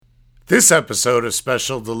This episode of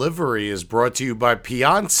Special Delivery is brought to you by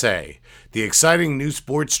Beyonce, the exciting new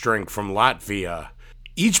sports drink from Latvia.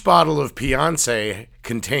 Each bottle of Beyonce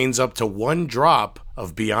contains up to 1 drop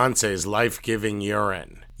of Beyonce's life-giving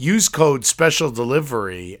urine. Use code Special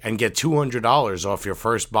Delivery and get $200 off your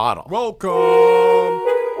first bottle. Welcome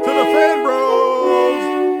to the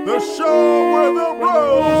FanBros, the show where the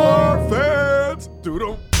bros are fans.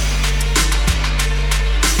 Doodle.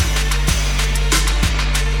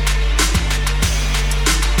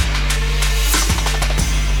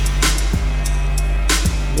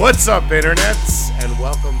 What's up, internets, and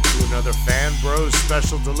welcome to another FanBros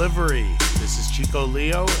Special Delivery. This is Chico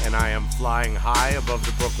Leo, and I am flying high above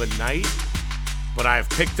the Brooklyn night, but I've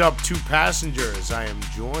picked up 2 passengers. I am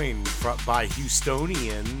joined by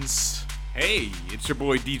Houstonians. Hey, it's your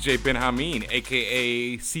boy DJ BenHaMeen,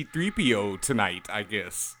 a.k.a. C3PO tonight, I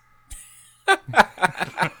guess.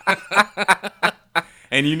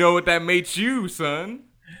 And you know what that makes you, son?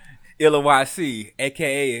 Illa YC,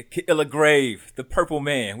 a.k.a. Illa Grave, the Purple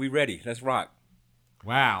Man. We ready. Let's rock.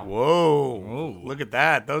 Wow. Whoa. Look at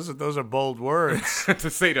that. Those are bold words. To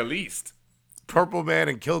say the least. Purple Man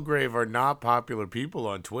and Kilgrave are not popular people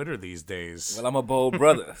on Twitter these days. Well, I'm a bold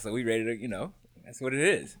brother, so we ready to, that's what it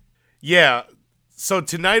is. Yeah. So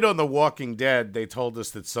tonight on The Walking Dead, they told us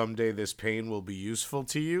that someday this pain will be useful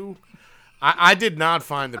to you. I did not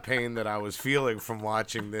find the pain that I was feeling from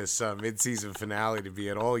watching this mid-season finale to be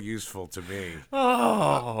at all useful to me.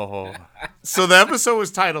 Oh. So the episode was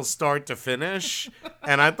titled Start to Finish,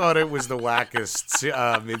 and I thought it was the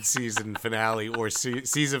wackest mid-season finale or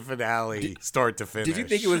season finale start to finish. Did you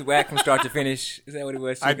think it was whack from start to finish? Is that what it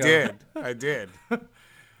was, Chico? I did.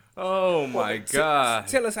 Oh, my God.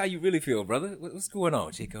 Tell us how you really feel, brother. What's going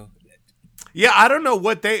on, Chico? Yeah, I don't know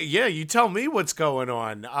what you tell me what's going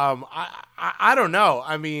on. I don't know.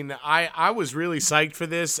 I mean, I was really psyched for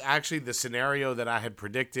this. Actually, the scenario that I had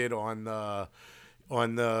predicted on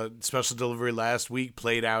the special delivery last week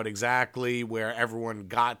played out exactly, where everyone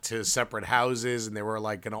got to separate houses and they were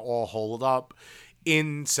like going to all hold up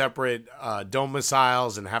in separate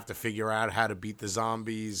domiciles and have to figure out how to beat the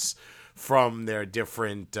zombies from their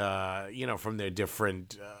different,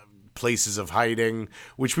 places of hiding,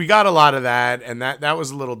 which we got a lot of that, and that was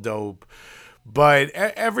a little dope. But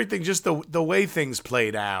everything, just the way things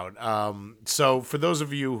played out. So for those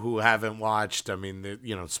of you who haven't watched, I mean,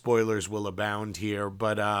 spoilers will abound here,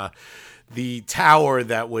 but the tower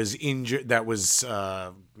that was injured, that was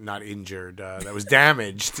not injured, that was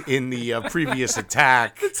damaged in the previous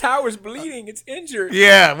attack. The tower's bleeding. It's injured.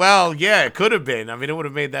 Yeah, well, yeah, it could have been. I mean, it would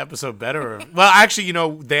have made the episode better. Well, actually,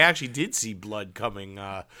 they actually did see blood coming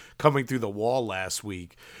through the wall last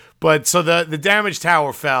week. But so the damaged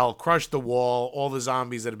tower fell, crushed the wall. All the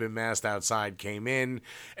zombies that had been massed outside came in.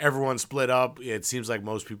 Everyone split up. It seems like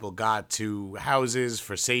most people got to houses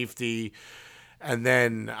for safety. And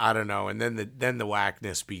then, I don't know, and then the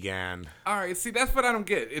whackness began. All right, see, that's what I don't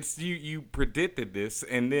get. It's you predicted this,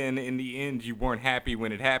 and then in the end, you weren't happy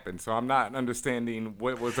when it happened. So I'm not understanding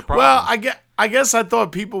what was the problem. Well, I guess I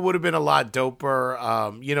thought people would have been a lot doper.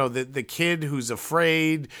 The kid who's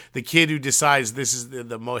afraid, the kid who decides this is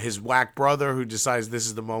his whack brother who decides this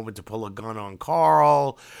is the moment to pull a gun on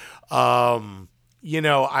Carl.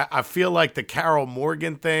 I feel like the Carol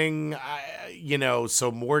Morgan thing,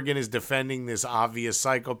 so Morgan is defending this obvious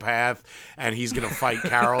psychopath and he's going to fight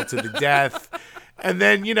Carol to the death. And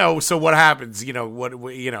then, so what happens?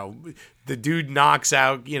 The dude knocks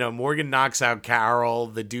out, Morgan knocks out Carol,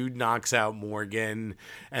 the dude knocks out Morgan,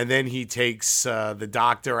 and then he takes the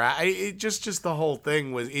doctor out. It just the whole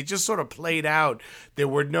thing it just sort of played out. There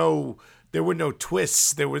were no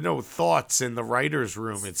twists. There were no thoughts in the writer's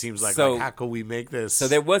room. It seems like how can we make this? So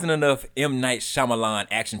there wasn't enough M. Night Shyamalan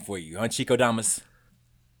action for you, huh, Chico Damas?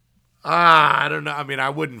 I don't know. I mean, I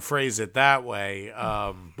wouldn't phrase it that way,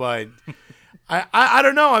 but I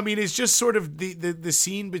don't know. I mean, it's just sort of the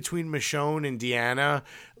scene between Michonne and Deanna.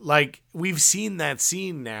 Like, we've seen that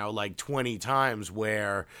scene now like 20 times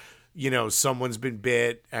where someone's been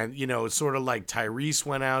bit, and, it's sort of like Tyrese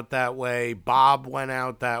went out that way, Bob went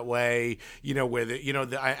out that way, where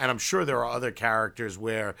and I'm sure there are other characters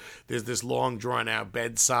where there's this long drawn out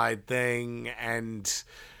bedside thing, and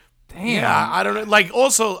damn, yeah, I don't know. Like,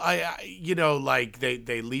 also,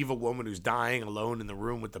 they leave a woman who's dying alone in the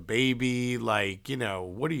room with the baby. Like,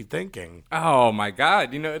 what are you thinking? Oh my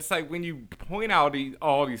God! It's like when you point out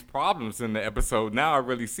all these problems in the episode. Now I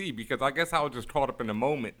really see, because I guess I was just caught up in the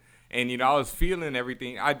moment. And, I was feeling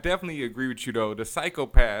everything. I definitely agree with you, though. The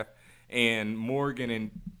psychopath and Morgan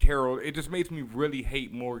and Carol, it just makes me really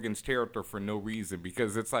hate Morgan's character for no reason,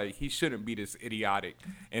 because it's like he shouldn't be this idiotic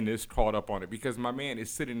and this caught up on it, because my man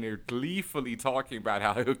is sitting there gleefully talking about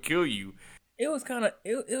how he'll kill you. It was kind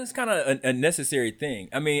of a necessary thing.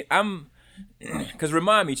 I mean, because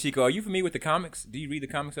remind me, Chico, are you familiar with the comics? Do you read the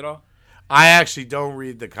comics at all? I actually don't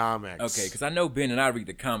read the comics. Okay, because I know Ben and I read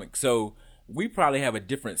the comics, so we probably have a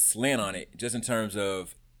different slant on it, just in terms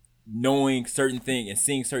of knowing certain things and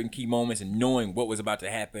seeing certain key moments and knowing what was about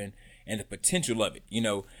to happen and the potential of it. You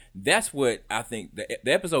know, that's what I think the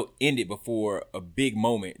episode ended before a big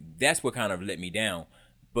moment. That's what kind of let me down.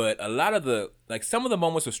 But a lot of some of the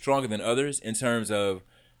moments were stronger than others in terms of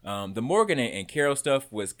the Morgan and Carol stuff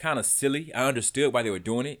was kind of silly. I understood why they were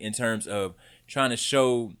doing it in terms of trying to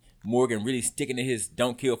show Morgan really sticking to his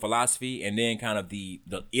don't kill philosophy, and then kind of the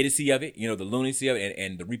idiocy of it, you know, the lunacy of it,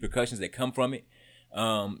 and the repercussions that come from it.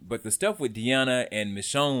 But the stuff with Deanna and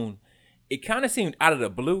Michonne, it kind of seemed out of the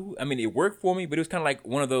blue. I mean, it worked for me, but it was kind of like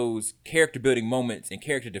one of those character building moments and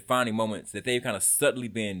character defining moments that they've kind of subtly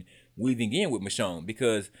been weaving in with Michonne,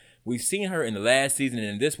 because we've seen her in the last season and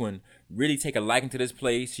in this one really take a liking to this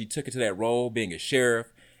place. She took it to that role, being a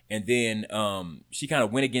sheriff, and then she kind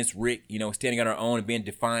of went against Rick, you know, standing on her own and being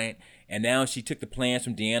defiant. And now she took the plans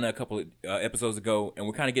from Deanna a couple of episodes ago, and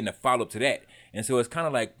we're kind of getting a follow up to that. And so it's kind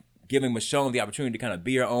of like giving Michonne the opportunity to kind of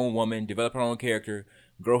be her own woman, develop her own character,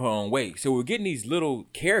 grow her own way. So we're getting these little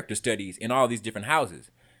character studies in all these different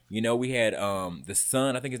houses. You know, we had the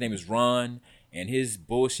son, I think his name is Ron, and his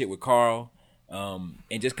bullshit with Carl, and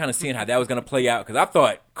just kind of seeing how that was going to play out. Because I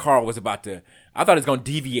thought Carl was I thought it was going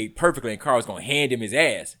to deviate perfectly, and Carl was going to hand him his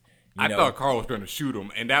ass. I thought Carl was going to shoot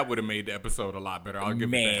him, and that would have made the episode a lot better. I'll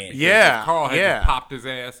give it that. Yeah. Carl had just popped his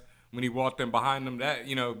ass when he walked in behind him, that,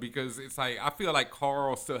 you know, because it's like, I feel like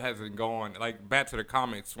Carl still hasn't gone, like, back to the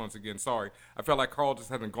comics once again, sorry. I feel like Carl just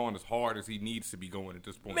hasn't gone as hard as he needs to be going at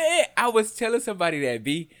this point. Man, I was telling somebody that,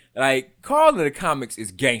 B, like, Carl in the comics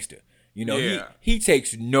is gangster. You know, he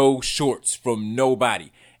takes no shorts from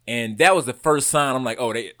nobody. And that was the first sign. I'm like,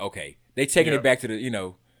 oh, they taking it back to the, you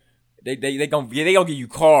know, they gonna give you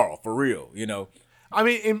Carl for real, you know. I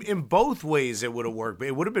mean, in both ways it would have worked, but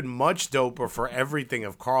it would have been much doper for everything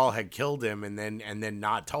if Carl had killed him and then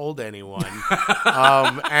not told anyone,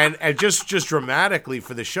 and just dramatically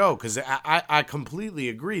for the show, because I completely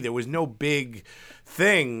agree. There was no big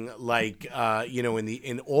thing like you know,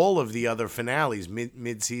 in all of the other finales,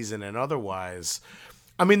 mid season and otherwise.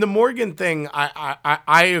 I mean, the Morgan thing,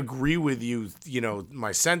 I agree with you. You know,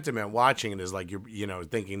 my sentiment watching it is like you're, you know,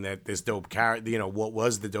 thinking that this dope character, you know, what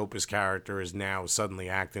was the dopest character is now suddenly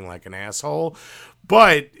acting like an asshole.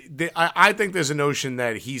 But I think there's a notion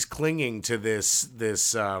that he's clinging to this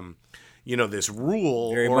you know, this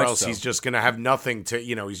rule, very or else so. He's just going to have nothing to,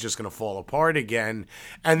 you know, he's just going to fall apart again.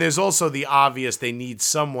 And there's also the obvious, they need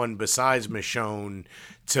someone besides Michonne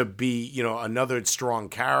to be, you know, another strong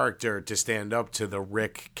character to stand up to the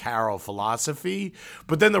Rick Carol philosophy.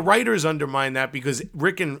 But then the writers undermine that because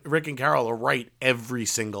Rick and Carol are right every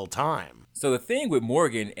single time. So the thing with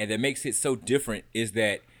Morgan, and that makes it so different, is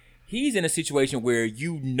that he's in a situation where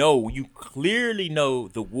you clearly know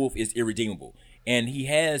the wolf is irredeemable. And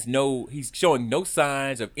he's showing no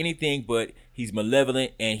signs of anything, but he's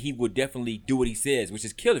malevolent, and he will definitely do what he says, which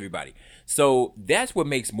is kill everybody. So that's what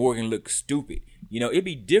makes Morgan look stupid. You know, it'd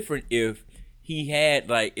be different if he had,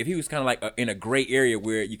 like, if he was kind of like in a gray area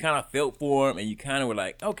where you kind of felt for him and you kind of were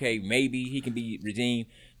like, okay, maybe he can be redeemed.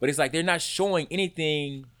 But it's like they're not showing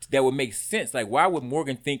anything that would make sense. Like, why would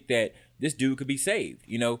Morgan think that this dude could be saved,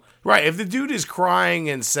 you know? Right. If the dude is crying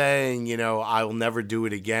and saying, you know, I will never do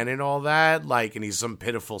it again and all that, like, and he's some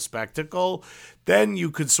pitiful spectacle, then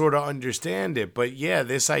you could sort of understand it. But yeah,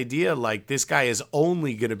 this idea, like, this guy is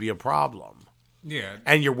only going to be a problem. Yeah.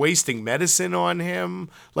 And you're wasting medicine on him.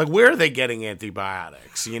 Like, where are they getting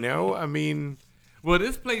antibiotics, you know? I mean... Well,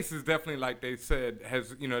 this place is definitely, like they said,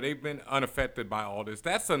 has, you know, they've been unaffected by all this.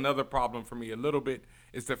 That's another problem for me a little bit,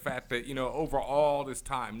 is the fact that, you know, over all this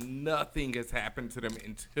time, nothing has happened to them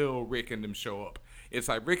until Rick and them show up. It's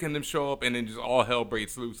like Rick and them show up and then just all hell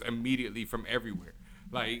breaks loose immediately from everywhere.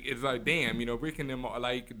 Like, it's like, damn, you know, Rick and them are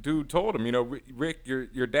like, dude told him, you know, Rick,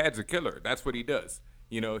 your dad's a killer. That's what he does.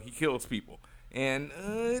 You know, he kills people. And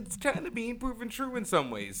it's kind of being proven true in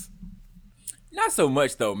some ways. Not so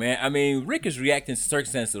much, though, man. I mean, Rick is reacting to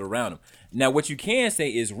circumstances around him. Now, what you can say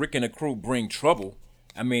is Rick and the crew bring trouble.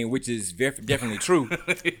 I mean, which is definitely true.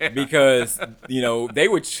 Yeah. Because, you know, they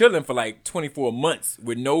were chilling for like 24 months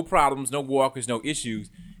with no problems, no walkers, no issues.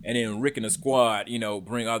 And then Rick and the squad, you know,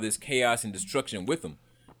 bring all this chaos and destruction with them.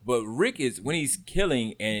 But Rick is, when he's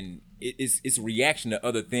killing, and it's a reaction to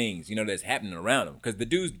other things, that's happening around him. Because the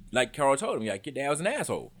dude's, like Carl told him, like, your dad was an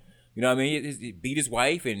asshole. You know what I mean? He beat his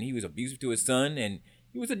wife, and he was abusive to his son, and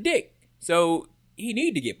he was a dick. So he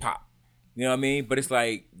needed to get popped. You know what I mean? But it's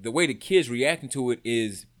like, the way the kids reacting to it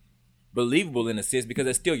is believable in a sense, because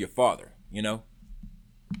that's still your father,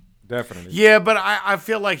 Definitely. Yeah, but I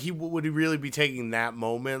feel like would he really be taking that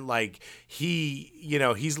moment? Like,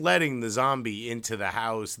 he's letting the zombies into the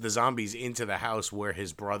house where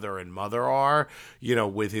his brother and mother are,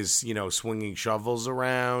 with his, swinging shovels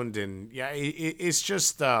around. And yeah, it's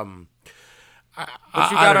just, But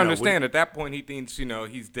you got to understand, at that point, he thinks,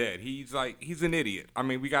 he's dead. He's an idiot. I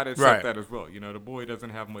mean, we got to accept that as well. The boy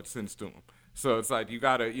doesn't have much sense to him. So it's like, you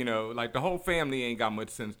got to, like, the whole family ain't got much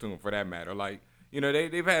sense to him for that matter. Like,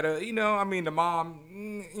 they've had the mom,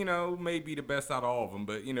 may be the best out of all of them,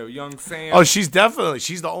 but, young Sam. Oh, she's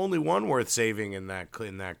the only one worth saving in that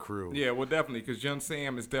crew. Yeah, well, definitely, because young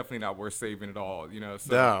Sam is definitely not worth saving at all, so.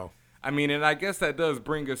 No. I mean, and I guess that does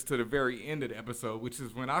bring us to the very end of the episode, which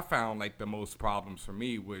is when I found, like, the most problems for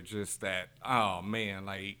me were just that, oh, man,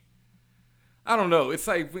 like, I don't know. It's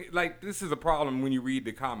like this is a problem when you read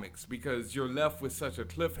the comics, because you're left with such a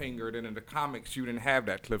cliffhanger that in the comics you didn't have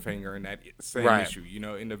that cliffhanger in that same issue.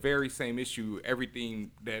 In the very same issue,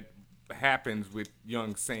 everything that happens with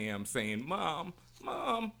young Sam saying, Mom,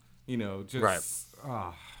 just,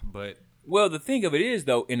 but. Well, the thing of it is,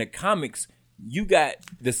 though, in the comics, you got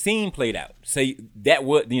the scene played out. Say that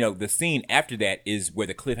the scene after that is where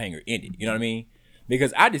the cliffhanger ended. You know what I mean?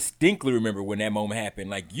 Because I distinctly remember when that moment happened,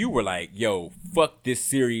 like, you were like, yo, fuck this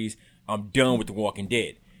series. I'm done with The Walking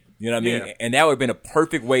Dead. You know what I mean? Yeah. And that would have been a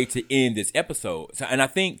perfect way to end this episode. So, and I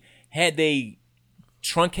think had they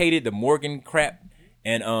truncated the Morgan crap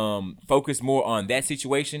and focused more on that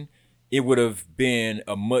situation, it would have been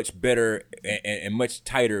a much better and much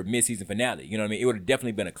tighter mid-season finale. You know what I mean? It would have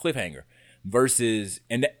definitely been a cliffhanger versus,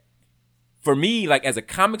 and that, for me, like, as a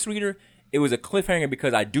comics reader, it was a cliffhanger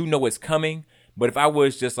because I do know what's coming. But if I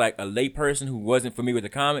was just like a lay person who wasn't familiar with the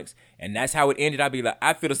comics and that's how it ended, I'd be like,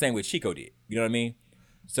 I feel the same way Chico did. You know what I mean?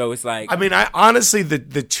 So it's like, I mean, I honestly,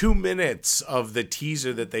 the 2 minutes of the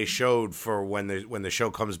teaser that they showed for when the show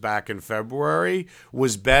comes back in February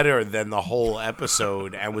was better than the whole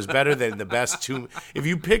episode, and was better than the best two. If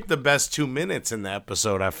you pick the best 2 minutes in the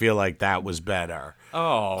episode, I feel like that was better.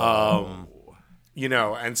 And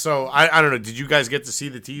so I don't know. Did you guys get to see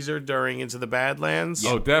the teaser during Into the Badlands?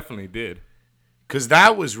 Oh, definitely did. Because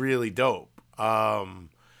that was really dope. And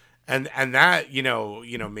that,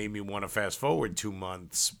 made me want to fast forward 2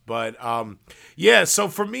 months. But, so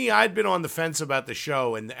for me, I'd been on the fence about the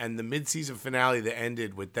show, and the mid-season finale that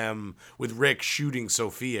ended with Rick shooting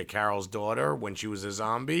Sophia, Carol's daughter, when she was a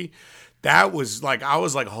zombie, that was like, I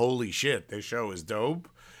was like, holy shit, this show is dope.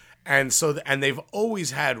 And so, and they've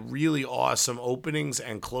always had really awesome openings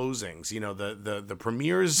and closings. The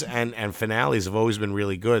premieres and finales have always been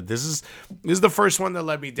really good. This is the first one that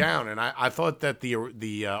let me down, and I thought that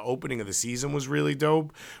the opening of the season was really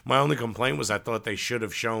dope. My only complaint was I thought they should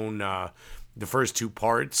have shown the first two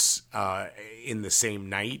parts in the same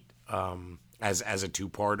night as a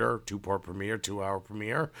two-part premiere, 2-hour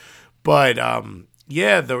premiere. But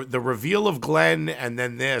the reveal of Glenn and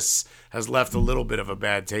then this has left a little bit of a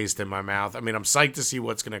bad taste in my mouth. I mean, I'm psyched to see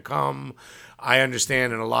what's going to come. I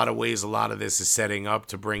understand in a lot of ways a lot of this is setting up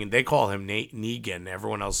to bring – they call him Negan.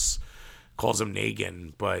 Everyone else calls him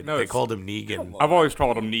Negan, but they called him Negan. I've always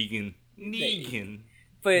called him Negan. Negan.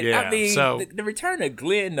 But, yeah, I mean, the return of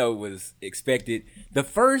Glenn, though, was expected. The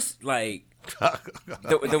first, like –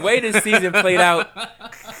 the way this season played out –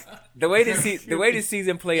 The way the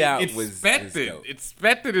season played out was expected.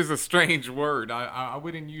 Expected is a strange word. I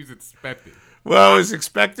wouldn't use expected. Well, it was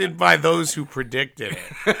expected by those who predicted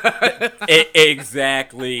it.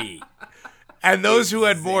 Exactly. And those who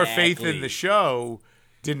had more faith in the show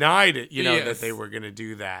denied it, that they were going to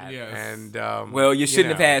do that. Yes. And well, you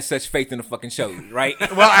shouldn't have had such faith in the fucking show, right?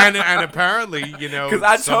 Well, and apparently, because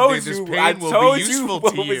I told you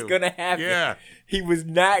what was going to happen. Yeah. He was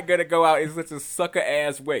not going to go out in such a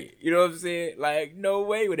sucker-ass way. You know what I'm saying? Like, no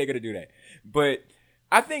way were they going to do that. But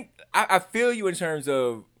I think, I feel you in terms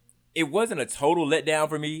of, it wasn't a total letdown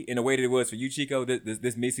for me in the way that it was for you, Chico,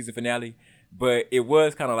 this mid-season finale. But it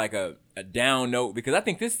was kind of like a down note, because I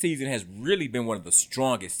think this season has really been one of the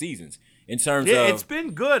strongest seasons in terms of... it's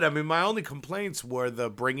been good. I mean, my only complaints were the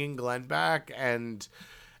bringing Glenn back and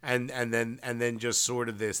then just sort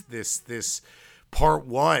of this part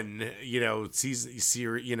one,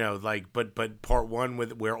 season, but part one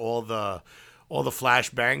with where all all the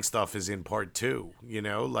flashbang stuff is in part 2. You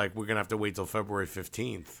know, like we're gonna have to wait till February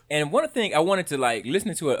 15th. And one thing I wanted to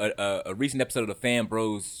listening to a recent episode of the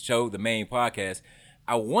FanBrosShow, the main podcast,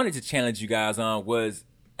 I wanted to challenge you guys on was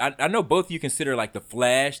I know both of you consider like The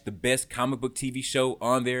Flash the best comic book TV show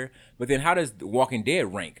on there, but then how does The Walking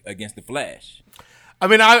Dead rank against The Flash? I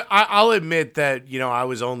mean, I'll admit that, you know, I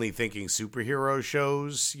was only thinking superhero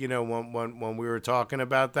shows, you know, when we were talking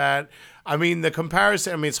about that. I mean, the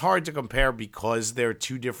comparison, I mean, it's hard to compare because they're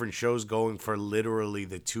two different shows going for literally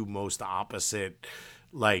the two most opposite,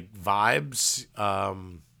 like, vibes.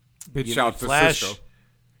 Big shout to Cisco.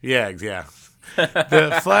 Yeah.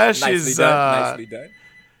 The Flash nicely done.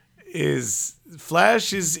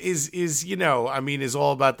 Flash is you know, I mean, is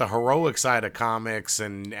all about the heroic side of comics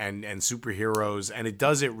and superheroes, and it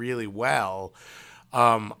does it really well.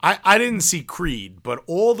 I didn't see Creed, but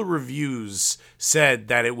all the reviews said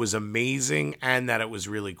that it was amazing and that it was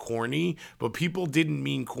really corny, but people didn't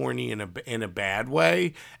mean corny in a bad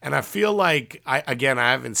way. And I feel like I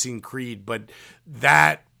haven't seen Creed, but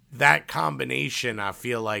that combination I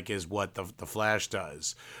feel like is what the Flash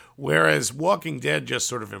does. Whereas Walking Dead just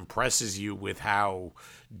sort of impresses you with how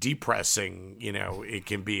depressing, you know, it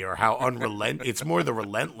can be, or how it's more the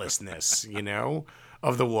relentlessness, you know,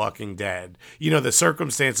 of The Walking Dead. You know, the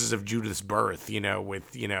circumstances of Judith's birth, you know,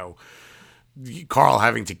 with, you know, Carl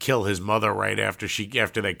having to kill his mother right after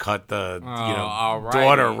they cut the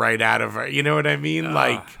daughter right out of her. You know what I mean?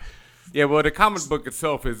 Yeah, well, the comic book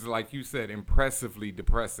itself is, like you said, impressively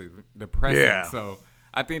depressing. Yeah. So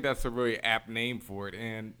I think that's a really apt name for it.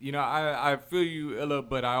 And, you know, I feel you, Illa,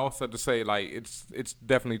 but I also have to say, like, it's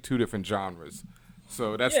definitely two different genres.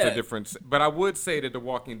 So that's the difference. But I would say that The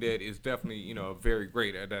Walking Dead is definitely, you know, a very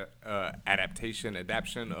great adaptation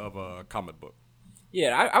of a comic book.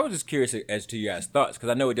 Yeah, I was just curious as to your guys' thoughts, because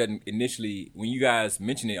I know it doesn't initially, when you guys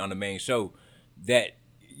mentioned it on the main show, that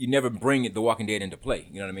you never bring The Walking Dead into play.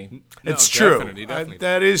 You know what I mean? It's true. Definitely.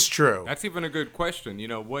 That is true. That's even a good question. You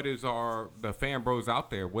know, what is the fan bros out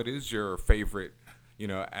there? What is your favorite, you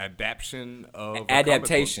know, adaptation of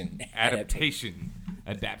adaptation? Adaptation.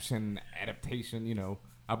 You know,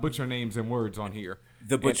 I butcher names and words on here.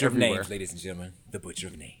 The butcher of names, ladies and gentlemen. The butcher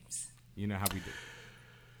of names. You know how we do.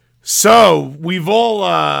 So we've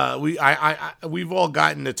all we've all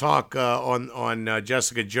gotten to talk on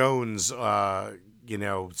Jessica Jones, you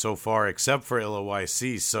know, so far, except for Illa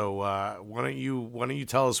YC. So why don't you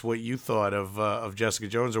tell us what you thought of Jessica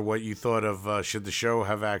Jones, or what you thought of should the show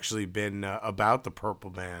have actually been about the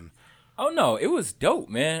Purple Man? Oh no, it was dope,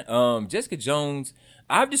 man. Jessica Jones,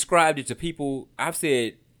 I've described it to people. I've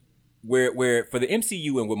said where for the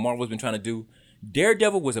MCU and what Marvel's been trying to do,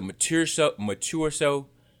 Daredevil was a mature show.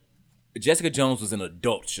 Jessica Jones was an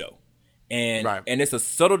adult show, and it's a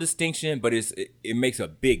subtle distinction, but it makes a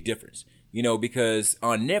big difference. You know, because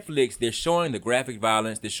on Netflix they're showing the graphic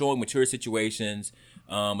violence, they're showing mature situations,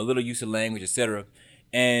 a little use of language, etc.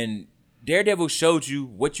 And Daredevil showed you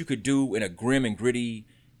what you could do in a grim and gritty,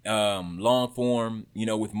 long form. You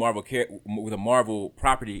know, with a Marvel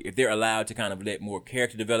property, if they're allowed to kind of let more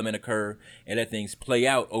character development occur and let things play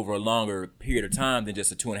out over a longer period of time than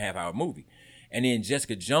just a 2.5 hour movie. And then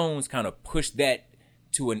Jessica Jones kind of pushed that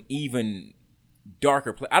to an even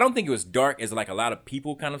darker place. I don't think it was dark as like a lot of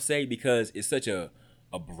people kind of say, because it's such a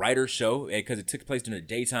brighter show, because it took place during the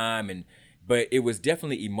daytime, but it was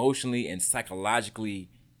definitely emotionally and psychologically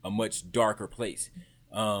a much darker place.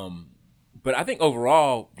 But I think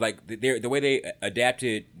overall, like the way they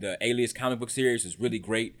adapted the Alias comic book series is really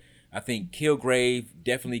great. I think Kilgrave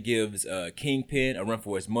definitely gives Kingpin a run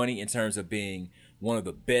for his money in terms of being one of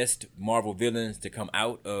the best Marvel villains to come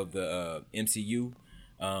out of the MCU.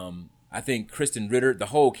 I think Kristen Ritter, the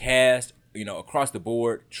whole cast, you know, across the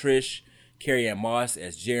board, Trish, Carrie-Anne Moss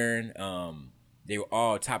as Jaren, they were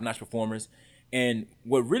all top-notch performers. And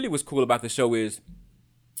what really was cool about the show is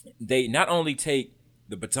they not only take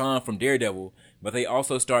the baton from Daredevil, but they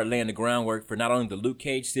also start laying the groundwork for not only the Luke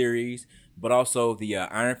Cage series, but also the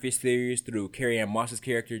Iron Fist series through Carrie-Anne Moss's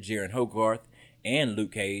character, Jaren Hogarth, and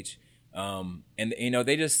Luke Cage. And you know,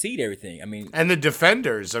 they just seed everything. I mean, and the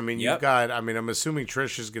Defenders. I mean, Yep. you've got. I mean, I'm assuming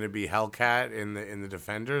Trish is going to be Hellcat in the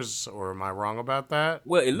Defenders, or am I wrong about that?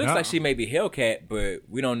 Well, it looks like she may be Hellcat, but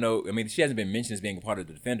we don't know. I mean, she hasn't been mentioned as being a part of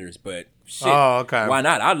the Defenders, but shit, okay. Why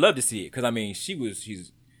not? I'd love to see it, because I mean,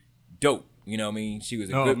 she's dope. You know what I mean? She was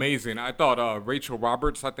amazing. I thought Rachel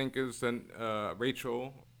Roberts, I think is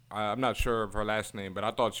Rachel. I'm not sure of her last name, but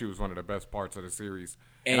I thought she was one of the best parts of the series.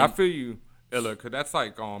 And I feel you, Illa, because that's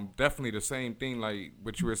like definitely the same thing, like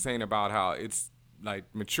what you were saying about how it's like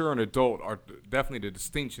mature and adult are definitely the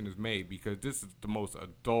distinction is made, because this is the most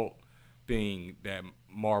adult thing that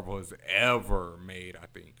Marvel has ever made, I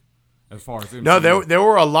think. As far as MCU. No, there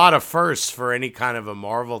were a lot of firsts for any kind of a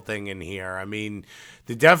Marvel thing in here. I mean,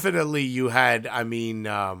 you had,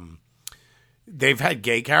 they've had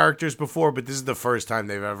gay characters before, but this is the first time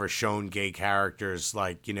they've ever shown gay characters,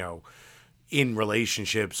 like, in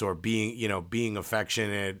relationships or being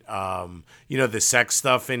affectionate. The sex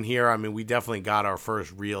stuff in here. I mean, we definitely got our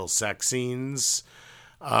first real sex scenes,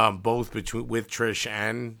 both with Trish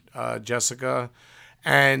and Jessica.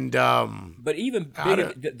 And but even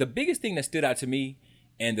bigger, the biggest thing that stood out to me,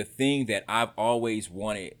 and the thing that I've always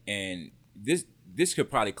wanted, and this could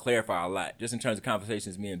probably clarify a lot, just in terms of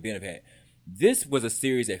conversations me and Ben have had. This was a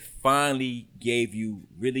series that finally gave you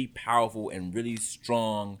really powerful and really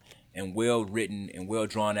strong and well written and well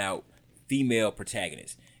drawn out female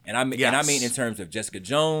protagonists, and I mean in terms of Jessica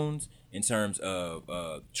Jones, in terms of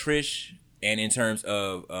Trish, and in terms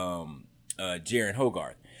of Jaren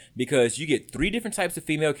Hogarth. Because you get 3 different types of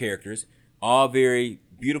female characters, all very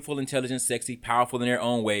beautiful, intelligent, sexy, powerful in their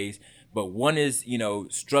own ways. But one is,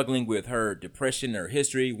 struggling with her depression, her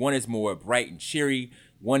history. One is more bright and cheery.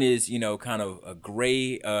 One is, kind of a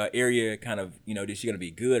gray area, kind of, is she going to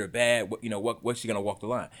be good or bad? What's she going to walk the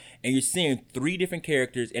line? And you're seeing 3 different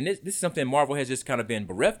characters. And this is something Marvel has just kind of been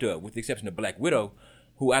bereft of, with the exception of Black Widow,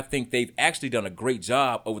 who I think they've actually done a great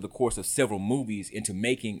job over the course of several movies into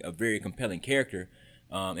making a very compelling character.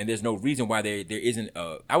 And there's no reason why there isn't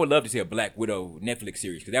I would love to see a Black Widow Netflix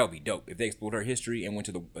series, because that would be dope. If they explored her history and went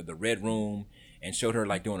to the Red Room and showed her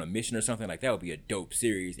like doing a mission or something, like that would be a dope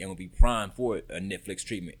series and would be prime for a Netflix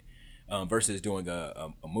treatment, versus doing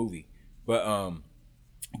a movie. But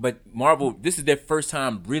Marvel, this is their first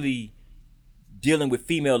time really dealing with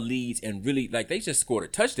female leads, and really, like, they just scored a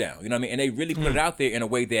touchdown, you know what I mean? And they really put it out there in a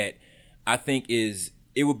way that I think it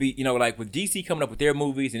would be, like with DC coming up with their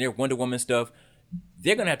movies and their Wonder Woman stuff,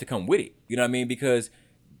 they're gonna have to come with it, you know what I mean? Because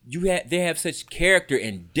they have such character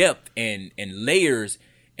and depth and layers,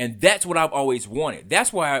 and that's what I've always wanted.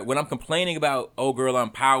 That's why when I'm complaining about "Oh Girl, I'm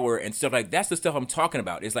Power" and stuff, like, that's the stuff I'm talking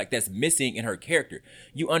about. It's like that's missing in her character.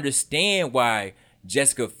 You understand why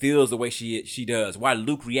Jessica feels the way she does, why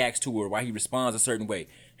Luke reacts to her, why he responds a certain way,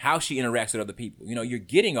 how she interacts with other people. You're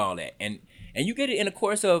getting all that, and you get it in the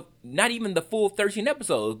course of not even the full 13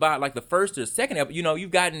 episodes, by like the first or second episode.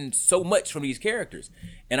 You've gotten so much from these characters.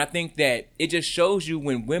 And I think that it just shows you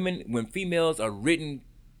when females are written,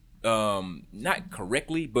 not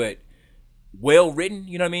correctly, but well written,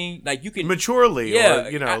 you know what I mean? Like, you can maturely, yeah,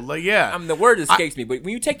 the word escapes me, but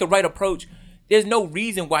when you take the right approach, there's no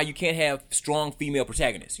reason why you can't have strong female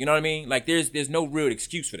protagonists. You know what I mean? Like, there's no real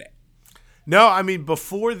excuse for that. No, I mean,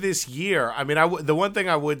 before this year, I mean, the one thing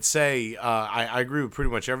I would say, I agree with pretty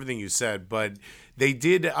much everything you said, but they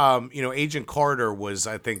did, Agent Carter was,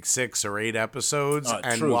 I think, 6 or 8 episodes.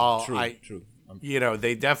 And true.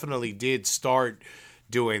 They definitely did start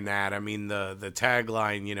doing that. I mean, the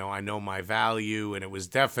tagline, I know my value, and it was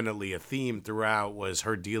definitely a theme throughout, was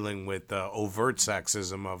her dealing with the overt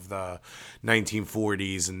sexism of the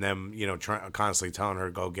 1940s, and them, constantly telling her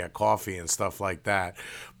to go get coffee and stuff like that.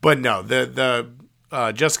 But no, the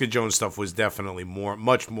Jessica Jones stuff was definitely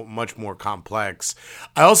much more complex.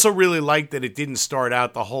 I also really liked that it didn't start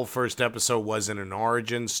out, the whole first episode wasn't an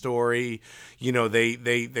origin story.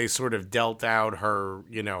 They sort of dealt out her,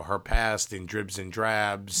 her past in dribs and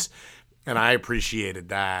drabs, and I appreciated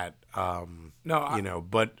that.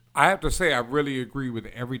 But I have to say I really agree with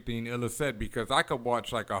everything Illa said, because I could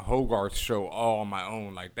watch like a Hogarth show all on my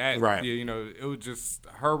own like that. Right. It was just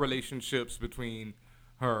her relationships between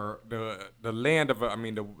her, the land of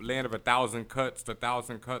a thousand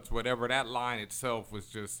cuts, whatever, that line itself was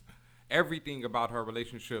just, everything about her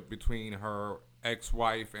relationship between her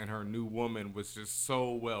ex-wife and her new woman was just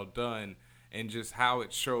so well done, and just how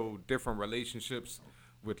it showed different relationships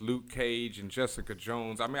with Luke Cage and Jessica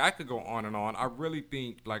Jones. I mean, I could go on and on. I really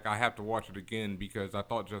think, like, I have to watch it again, because I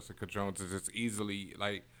thought Jessica Jones is just easily,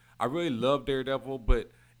 like, I really love Daredevil,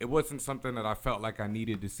 but it wasn't something that I felt like I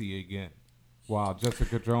needed to see again. While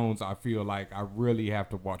Jessica Jones, I feel like I really have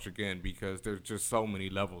to watch again, because there's just so many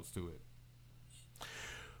levels to it.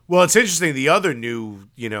 Well, it's interesting. The other new,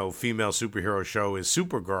 female superhero show is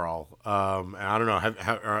Supergirl. And I don't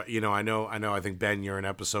know. I think, Ben, you're an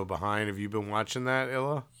episode behind. Have you been watching that,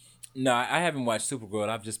 Illa? No, I haven't watched Supergirl.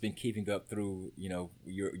 I've just been keeping up through,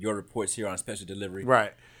 your reports here on Special Delivery.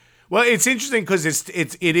 Right. Well, it's interesting because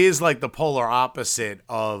it is like the polar opposite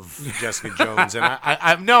of Jessica Jones, and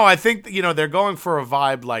I think they're going for a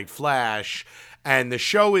vibe like Flash, and the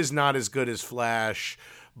show is not as good as Flash,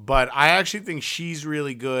 but I actually think she's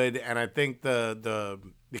really good, and I think the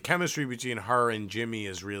the chemistry between her and Jimmy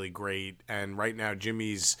is really great. And right now,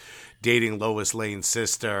 Jimmy's dating Lois Lane's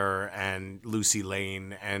sister and Lucy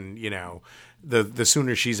Lane, and the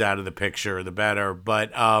sooner she's out of the picture, the better.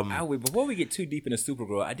 But before we get too deep into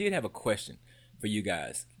Supergirl, I did have a question for you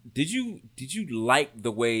guys. Did you like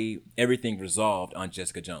the way everything resolved on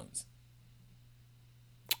Jessica Jones?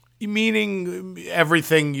 Meaning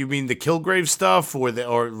everything? You mean the Kilgrave stuff,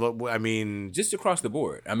 just across the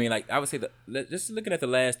board? I mean, like I would say just looking at the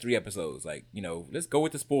last 3 episodes, like let's go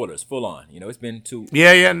with the spoilers, full on. It's been 2.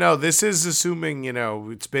 Yeah. No, this is assuming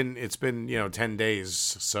it's been 10 days,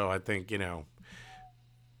 so I think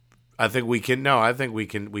I think we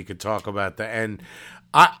could talk about that. And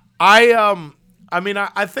I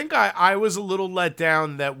think I was a little let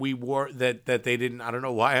down that that they didn't. I don't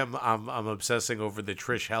know why I'm obsessing over the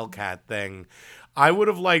Trish Hellcat thing. I would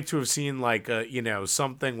have liked to have seen like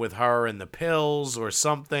something with her and the pills, or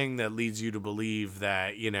something that leads you to believe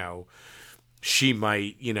that she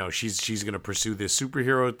might she's going to pursue this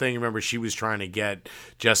superhero thing. Remember, she was trying to get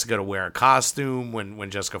Jessica to wear a costume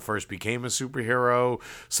when Jessica first became a superhero.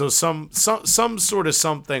 So some sort of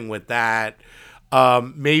something with that.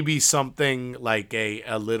 Maybe something like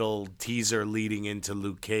a little teaser leading into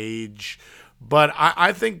Luke Cage. But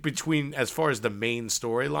I think as far as the main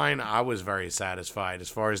storyline, I was very satisfied. As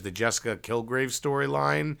far as the Jessica Kilgrave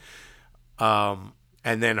storyline,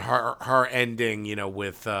 and then her ending,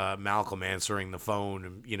 with Malcolm answering the phone,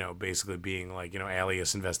 and basically being like,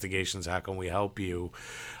 alias investigations, how can we help you?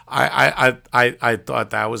 I thought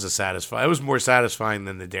that was it was more satisfying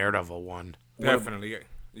than the Daredevil one. Definitely.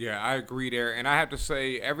 Yeah, I agree there. And I have to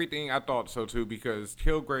say, everything, I thought so too, because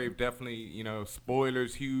Kilgrave definitely,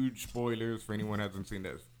 spoilers, huge spoilers for anyone who hasn't seen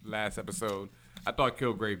that last episode. I thought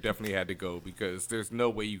Kilgrave definitely had to go, because there's no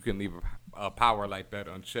way you can leave a power like that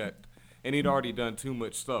unchecked. And he'd already done too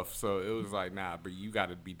much stuff, so it was like, nah, but you got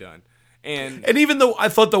to be done. And even though I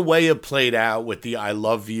thought the way it played out with the I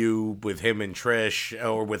love you with him and Trish,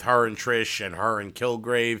 or with her and Trish and her and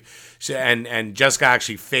Kilgrave, and Jessica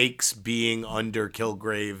actually fakes being under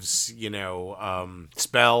Kilgrave's,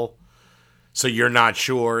 spell. So you're not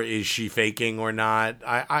sure, is she faking or not?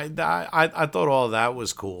 I thought all of that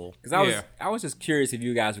was cool. Because I was just curious if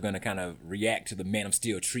you guys were going to kind of react to the Man of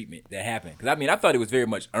Steel treatment that happened. Because I thought it was very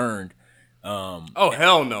much earned.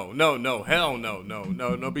 Hell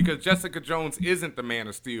no, because Jessica Jones isn't the Man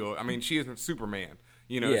of Steel. She isn't Superman.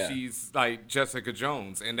 She's like Jessica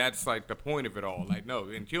Jones, and that's like the point of it all. Like, no,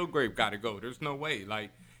 and Kilgrave got to go. There's no way. Like,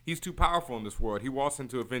 he's too powerful in this world. He walks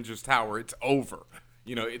into Avengers Tower, it's over.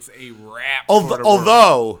 It's a wrap.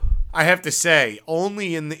 Although I have to say,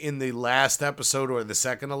 only in the last episode, or the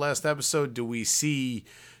second to last episode, do we see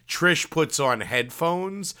Trish puts on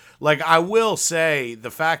headphones. Like, I will say,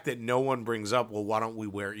 the fact that no one brings up, well, why don't we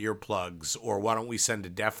wear earplugs, or why don't we send a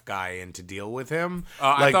deaf guy in to deal with him?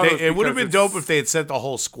 It would have been dope if they had sent a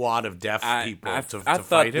whole squad of deaf people to fight him. I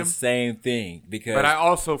thought the same thing, but I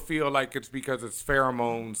also feel like it's because it's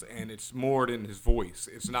pheromones, and it's more than his voice.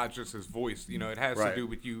 It's not just his voice. It has to do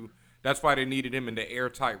with you. That's why they needed him in the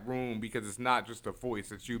airtight room, because it's not just a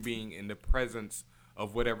voice. It's you being in the presence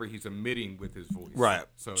of whatever he's emitting with his voice. Right.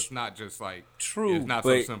 So it's not just like, true, it's not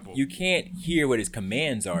but so simple. You can't hear what his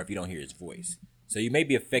commands are if you don't hear his voice. So you may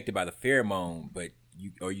be affected by the pheromone,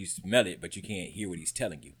 or you smell it, but you can't hear what he's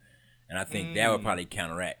telling you. And I think that would probably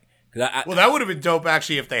counteract. That would have been dope,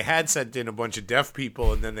 actually, if they had sent in a bunch of deaf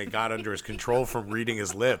people and then they got under his control from reading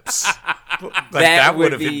his lips. That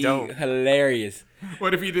would have been dope. Hilarious.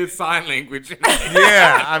 What if he did sign language?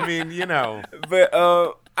 Yeah, But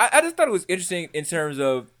I just thought it was interesting in terms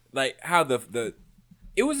of like how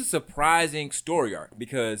it was a surprising story arc,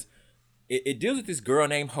 because it deals with this girl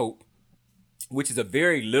named Hope, which is a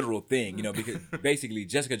very literal thing, because basically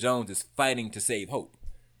Jessica Jones is fighting to save Hope,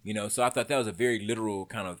 so I thought that was a very literal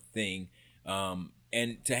kind of thing.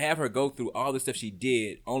 And to have her go through all the stuff she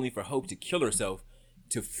did only for Hope to kill herself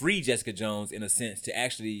to free Jessica Jones, in a sense, to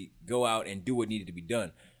actually go out and do what needed to be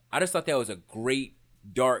done. I just thought that was a great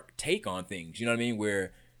dark take on things, you know what I mean,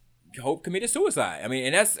 where Hope committed suicide.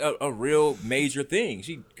 And that's a real major thing.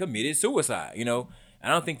 She committed suicide, I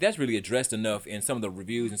don't think that's really addressed enough in some of the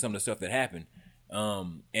reviews and some of the stuff that happened.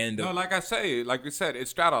 Like we said,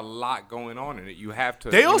 it's got a lot going on in it. You have to.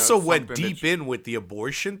 They also went deep in with the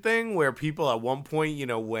abortion thing, where people at one point,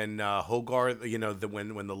 when Hogarth,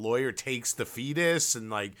 when the lawyer takes the fetus, and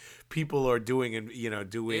like people are doing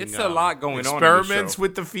it's a lot going experiments on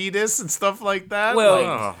with the fetus and stuff like that.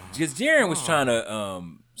 Well, because Jaren was trying to,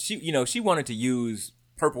 she wanted to use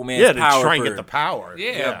purple man's to power. try and get the power.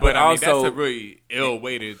 Yeah, but I mean, also, that's a really ill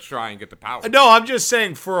way to try and get the power. No, I'm just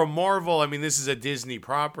saying for a Marvel, I mean, this is a Disney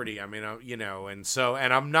property. I mean,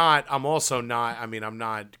 I'm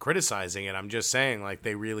not criticizing it. I'm just saying, like,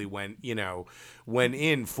 they really went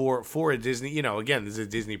in for a Disney, again, this is a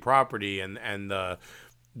Disney property, and the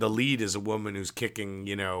lead is a woman who's kicking,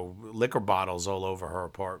 liquor bottles all over her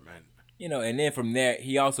apartment. And then from there,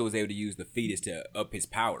 he also was able to use the fetus to up his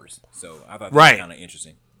powers. So I thought that was kind of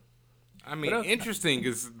interesting. I mean, interesting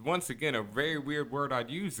is, once again, a very weird word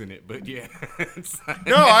I'd use in it, but yeah.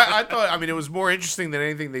 No, I thought, it was more interesting than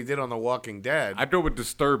anything they did on The Walking Dead. I thought it was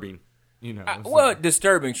disturbing,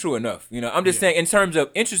 disturbing, true enough. I'm just saying, in terms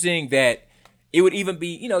of interesting that it would even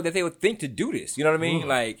be, that they would think to do this. You know what I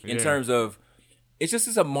mean? In terms of,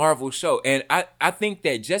 it's a Marvel show. And I think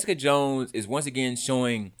that Jessica Jones is once again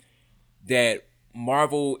showing that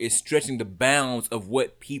Marvel is stretching the bounds of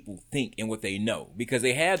what people think and what they know, because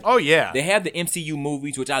they have they have the MCU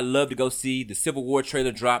movies, which I love to go see. The Civil War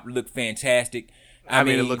trailer dropped, looked fantastic. I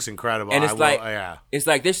mean, it looks incredible. And it's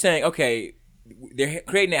like they're saying, okay, they're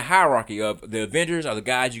creating that hierarchy of the Avengers are the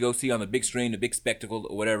guys you go see on the big screen, the big spectacle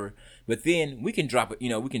or whatever. But then we can drop it,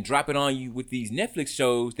 we can drop it on you with these Netflix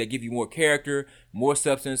shows that give you more character, more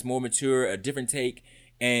substance, more mature, a different take.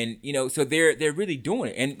 And, so they're really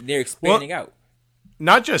doing it, and they're expanding out.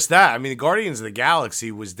 Not just that. I mean, Guardians of the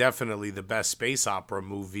Galaxy was definitely the best space opera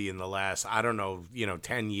movie in the last,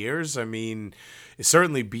 10 years. I mean, it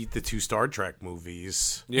certainly beat the 2 Star Trek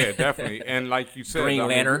movies. Yeah, definitely. And like you said, Green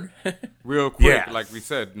Lantern. Real quick, like we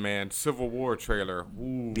said, man, Civil War trailer.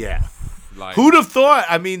 Ooh, yeah. Who'd have thought,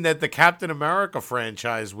 that the Captain America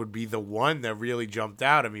franchise would be the one that really jumped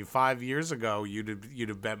out? I mean, 5 years ago, you'd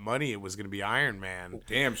have bet money it was going to be Iron Man.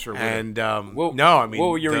 Damn sure. And what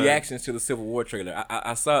were your reactions to the Civil War trailer?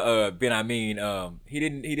 I saw BenHaMeen. He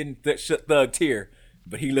didn't thug tear,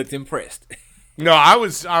 but he looked impressed. No, I'm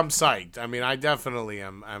psyched. I mean, I definitely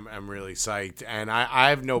am. I'm really psyched, and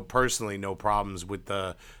I have no problems with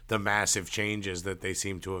the massive changes that they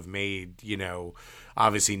seem to have made.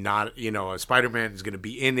 Obviously not. Spider-Man is going to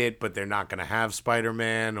be in it, but they're not going to have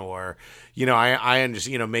Spider-Man, or I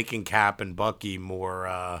understand. Making Cap and Bucky more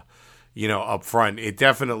up front. It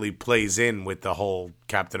definitely plays in with the whole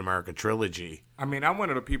Captain America trilogy. I mean, I'm one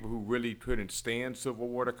of the people who really couldn't stand Civil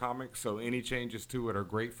War the comics, so any changes to it are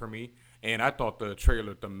great for me. And I thought the trailer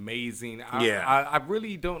looked amazing. I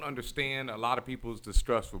really don't understand a lot of people's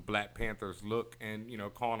distrust with Black Panther's look and,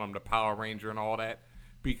 calling him the Power Ranger and all that.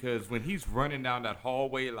 Because when he's running down that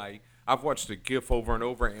hallway, like, I've watched the GIF over and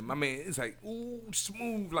over, and my man, it's like, ooh,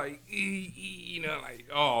 smooth, like, like,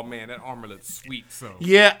 oh, man, that armor looks sweet. So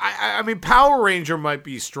yeah, I mean, Power Ranger might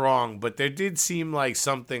be strong, but there did seem like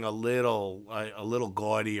something a little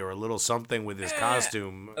gaudy or a little something with his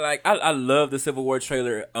costume. Like, I love the Civil War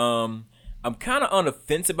trailer. I'm kind of on the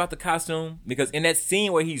fence about the costume, because in that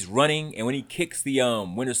scene where he's running and when he kicks the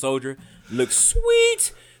Winter Soldier, looks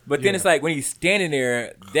sweet. But then it's like when he's standing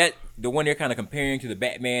there, that the one they're kind of comparing to the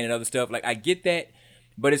Batman and other stuff. Like, I get that,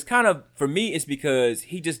 but it's kind of, for me, it's because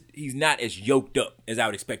he's not as yoked up as I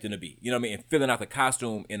would expect him to be. You know what I mean? And filling out the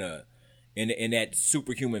costume in that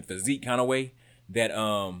superhuman physique kind of way that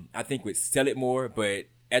I think would sell it more. But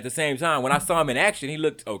at the same time, when I saw him in action, he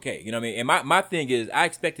looked okay. You know what I mean? And my thing is, I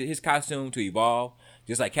expected his costume to evolve,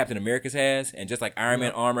 just like Captain America's has, and just like Iron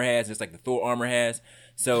Man armor has, just like the Thor armor has.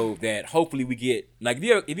 So that hopefully we get, like,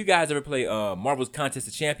 if you guys ever play Marvel's Contest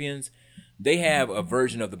of Champions, they have a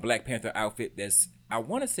version of the Black Panther outfit that's, I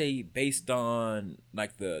want to say, based on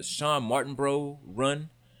like the Sean Martin run,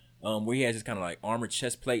 where he has this kind of like armored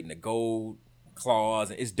chest plate and the gold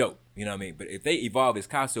claws, and it's dope. You know what I mean? But if they evolve his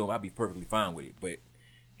costume, I'd be perfectly fine with it. But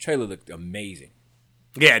trailer looked amazing.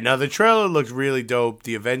 Yeah, no, the trailer looked really dope.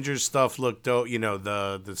 The Avengers stuff looked dope.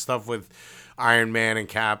 The stuff with Iron Man and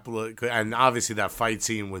Cap, and obviously that fight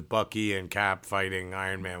scene with Bucky and Cap fighting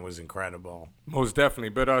Iron Man was incredible. Most definitely.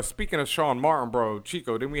 But speaking of Sean Martin, bro,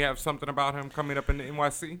 Chico, didn't we have something about him coming up in the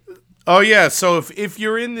NYC? Oh, yeah. So if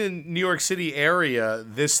you're in the New York City area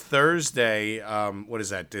this Thursday, what is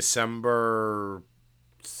that, December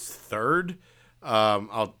 3rd?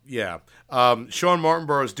 Sean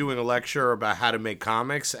Martinborough is doing a lecture about how to make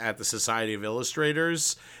comics at the Society of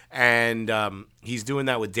Illustrators, and he's doing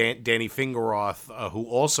that with Danny Fingeroth, who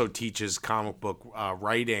also teaches comic book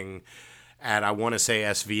writing at, I want to say,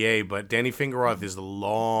 SVA, but Danny Fingeroth is the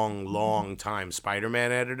long time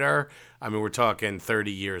Spider-Man editor. I mean, we're talking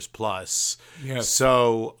 30 years plus. Yes.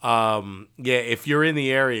 So, if you're in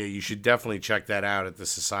the area, you should definitely check that out at the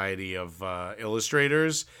Society of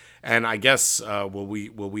Illustrators. And I guess will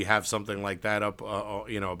we have something like that up,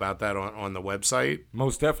 about that on the website?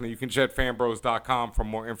 Most definitely. You can check fanbros.com for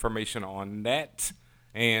more information on that.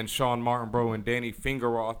 And Sean Martin, bro, and Danny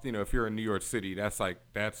Fingeroth. If you're in New York City, that's a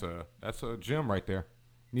gem right there.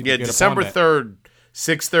 Yeah, December 3rd,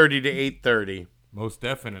 6:30 to 8:30. Most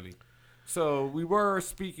definitely. So we were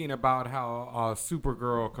speaking about how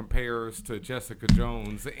Supergirl compares to Jessica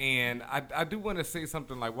Jones, and I do want to say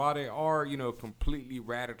something like, while they are, completely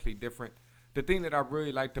radically different, the thing that I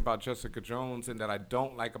really liked about Jessica Jones and that I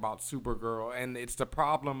don't like about Supergirl, and it's the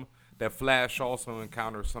problem that Flash also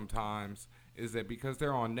encounters sometimes, is that because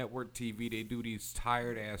they're on network TV, they do these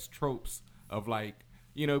tired-ass tropes of like,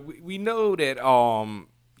 we know that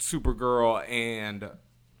Supergirl and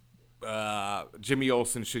Jimmy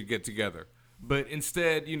Olsen should get together, but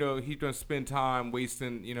instead, he's gonna spend time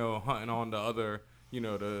wasting, hunting on the other,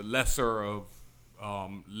 the lesser of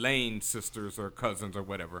Lane sisters or cousins or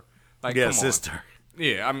whatever. Like, yeah, come sister. On.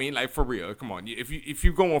 Yeah, I mean, like, for real, come on. If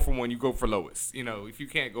you're going for one, you go for Lois. If you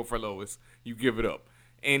can't go for Lois, you give it up.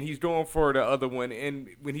 And he's going for the other one, and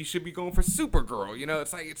when he should be going for Supergirl,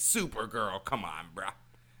 it's like, it's Supergirl. Come on, bruh.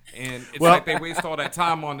 And it's like they waste all that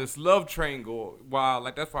time on this love triangle. While,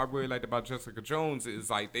 like, that's what I really liked about Jessica Jones is,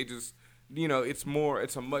 like, they just, it's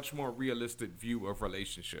a much more realistic view of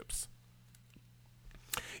relationships.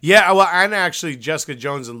 Yeah, well, and actually, Jessica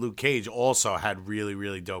Jones and Luke Cage also had really,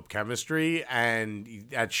 really dope chemistry, and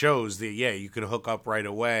that shows that, you can hook up right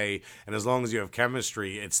away, and as long as you have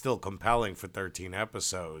chemistry, it's still compelling for 13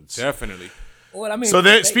 episodes. Definitely. Well, I mean, so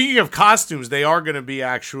speaking of costumes, they are going to be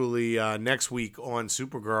actually next week on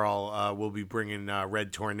Supergirl. We'll be bringing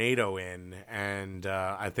Red Tornado in, and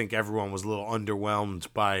I think everyone was a little underwhelmed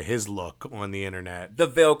by his look on the internet. The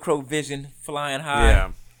Velcro Vision flying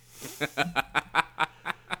high. Yeah.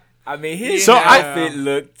 I mean, his outfit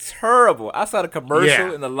looked terrible. I saw the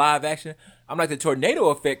commercial and the live action. I'm like, the tornado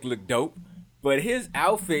effect looked dope, but his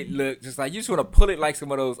outfit looked just like you just want to pull it like some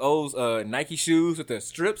of those old Nike shoes with the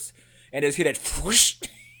strips. And just hit that whoosh.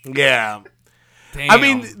 Yeah. Damn. I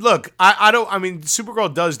mean, look, I mean,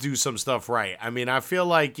 Supergirl does do some stuff right. I mean, I feel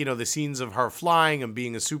like, the scenes of her flying and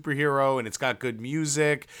being a superhero, and it's got good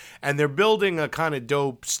music, and they're building a kind of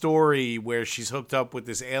dope story where she's hooked up with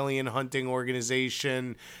this alien hunting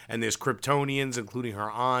organization, and there's Kryptonians, including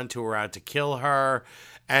her aunt, who are out to kill her.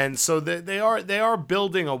 And so they are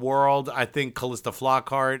building a world. I think Callista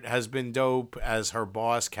Flockhart has been dope as her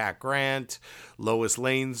boss, Cat Grant, Lois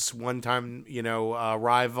Lane's one-time,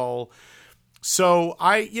 rival. So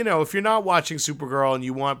if you're not watching Supergirl and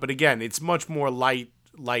you want, but again, it's much more light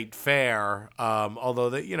fare.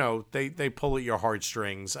 Although they pull at your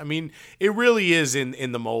heartstrings. I mean, it really is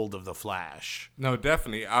in the mold of the Flash. No,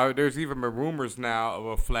 definitely. There's even been rumors now of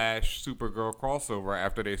a Flash Supergirl crossover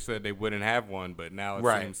after they said they wouldn't have one, but now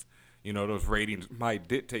it seems those ratings might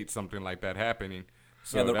dictate something like that happening.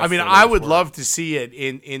 So I mean, I would love to see it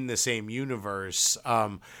in the same universe.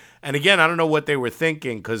 And again, I don't know what they were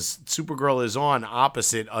thinking because Supergirl is on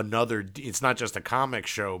opposite another. It's not just a comic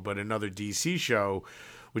show, but another DC show,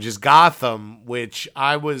 which is Gotham, which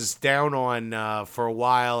I was down on for a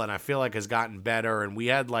while, and I feel like has gotten better. And we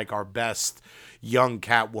had like our best young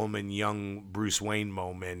Catwoman, young Bruce Wayne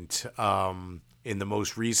moment in the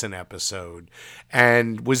most recent episode.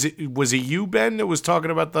 And was it you, Ben, that was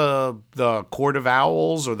talking about the Court of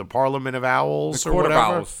Owls or the Parliament of Owls or whatever? Court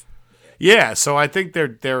of Owls. Yeah, so I think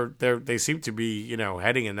they seem to be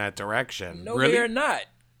heading in that direction. No, really? They're not.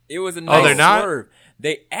 It was a nice they're not? swerve.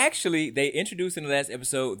 They introduced in the last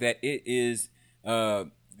episode that it is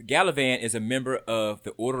Galavan is a member of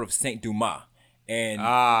the Order of Saint Dumas. And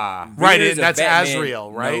right, that's Batman,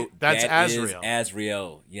 Azrael, right? No, that's Azrael.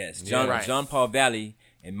 Azrael, yes. John Paul Valley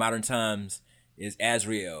in modern times is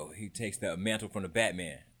Azrael. He takes the mantle from the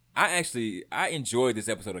Batman. I enjoyed this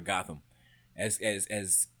episode of Gotham.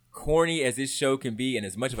 As corny as this show can be and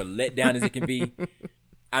as much of a letdown as it can be.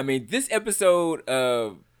 I mean, this episode,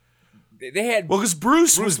 they had because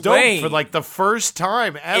Bruce was dope Wayne. For like the first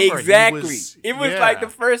time ever. Exactly. It was like the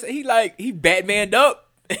first, he Batmaned up.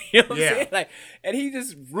 You know what I'm saying? Like, and he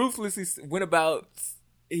just ruthlessly went about,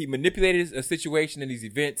 he manipulated a situation in these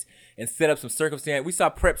events and set up some circumstance. We saw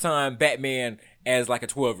Prep Time Batman as like a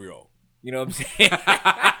 12-year-old. You know what I'm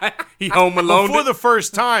saying? He home alone for the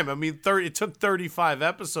first time. I mean, it took 35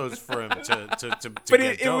 episodes for him to but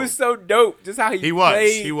it was so dope. Just how he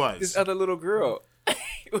played this other little girl.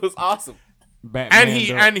 It was awesome.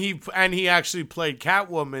 Batman and he actually played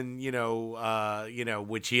Catwoman.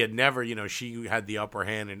 Which he had never. She had the upper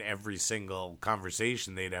hand in every single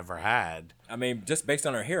conversation they'd ever had. I mean, just based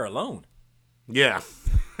on her hair alone. Yeah.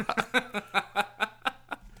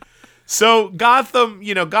 So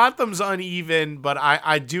Gotham's uneven, but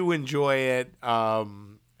I do enjoy it.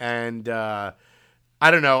 And I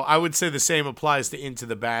don't know. I would say the same applies to Into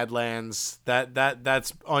the Badlands.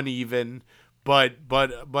 That's uneven, but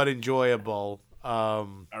enjoyable. I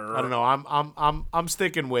don't know. I'm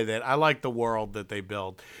sticking with it. I like the world that they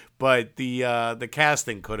built, but the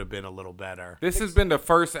casting could have been a little better. This has been the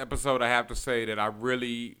first episode, I have to say, that I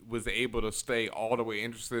really was able to stay all the way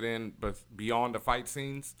interested in, but beyond the fight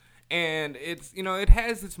scenes. And it's, it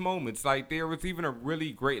has its moments. Like, there was even a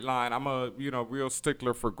really great line. I'm a, real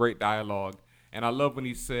stickler for great dialogue. And I love when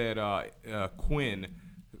he said, Quinn,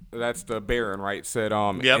 that's the Baron, right? Said,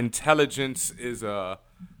 intelligence is a,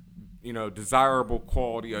 desirable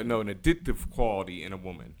quality, or no, an addictive quality in a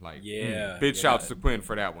woman. Like, big shouts to Quinn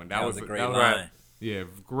for that one. That was a great line. Yeah,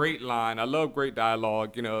 great line. I love great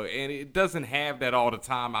dialogue, and it doesn't have that all the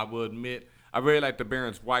time, I will admit. I really like the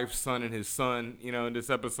Baron's wife's son and his son, in this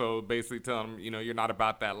episode, basically telling him, you're not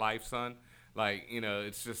about that life, son. Like,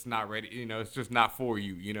 it's just not ready, it's just not for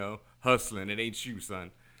you, hustling. It ain't you,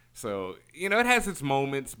 son. So, it has its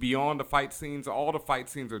moments beyond the fight scenes. All the fight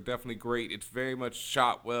scenes are definitely great. It's very much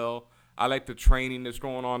shot well. I like the training that's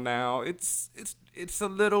going on now. It's a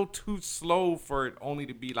little too slow for it only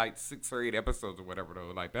to be like 6 or 8 episodes or whatever,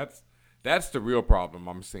 though. Like, that's the real problem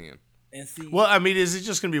I'm seeing. And see, well, I mean, is it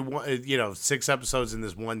just going to be 6 episodes in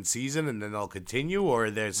this one season, and then they'll continue,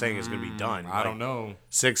 or they're saying it's going to be done? I don't know.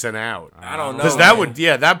 6 and out. I don't know.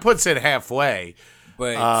 Because that puts it halfway.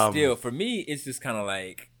 But still, for me, it's just kind of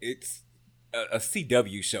like it's a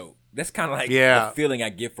CW show. That's kind of like the feeling I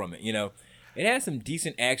get from it. It has some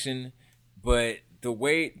decent action, but the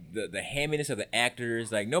way the hamminess of the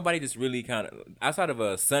actors, like nobody just really kind of outside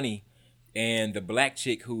of Sunny and the black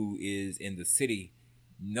chick who is in the city.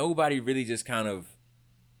 Nobody really just kind of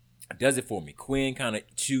does it for me. Quinn kind of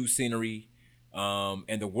chews scenery,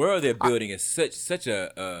 and the world they're building is such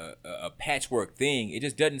a patchwork thing. It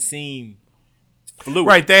just doesn't seem fluid.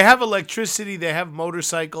 Right, they have electricity, they have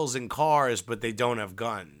motorcycles and cars, but they don't have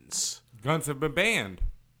guns. Guns have been banned.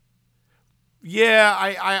 Yeah,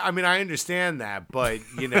 I mean, I understand that, but,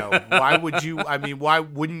 why would you, why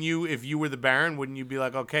wouldn't you, if you were the Baron, wouldn't you be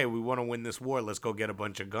like, okay, we want to win this war, let's go get a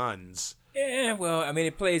bunch of guns? Yeah, well, I mean,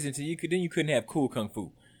 it plays into you couldn't have cool kung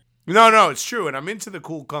fu. No, it's true, and I'm into the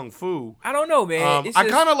cool kung fu. I don't know, man. I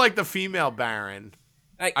kind of like the female Baron.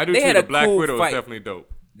 Like, I do too. The Black Widow is definitely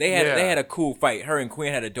dope. They had a cool fight. Her and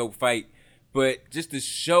Quinn had a dope fight, but just the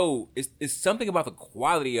show is something about the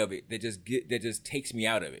quality of it that just takes me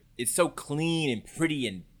out of it. It's so clean and pretty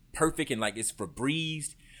and perfect, and like it's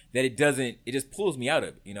Febrezed that it just pulls me out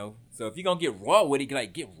of it, So if you're gonna get raw with it,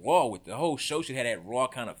 get raw with it. The whole show should have that raw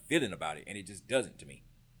kind of feeling about it, and it just doesn't to me.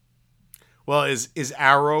 Well, is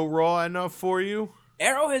Arrow raw enough for you?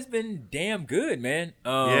 Arrow has been damn good, man.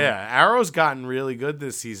 Yeah, Arrow's gotten really good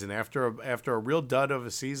this season after a real dud of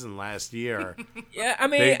a season last year. Yeah, I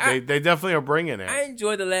mean, they definitely are bringing it. I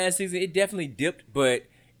enjoyed the last season. It definitely dipped, but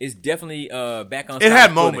it's definitely back on. It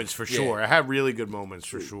had moments for sure. It had really good moments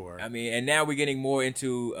for sure. I mean, and now we're getting more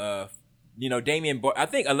into, Damien. I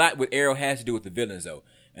think a lot with Arrow has to do with the villains, though.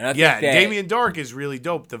 And I think that Damien Dark is really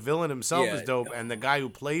dope. The villain himself is dope, and the guy who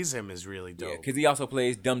plays him is really dope. Because he also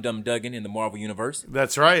plays Dum Dum Dugan in the Marvel Universe.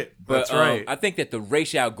 That's right. That's right. I think that the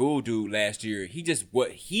Ra's al Ghul dude last year,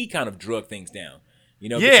 he kind of drug things down.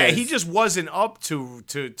 He just wasn't up to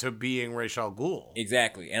being Ra's al Ghul.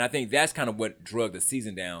 Exactly, and I think that's kind of what drug the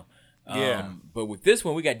season down. But with this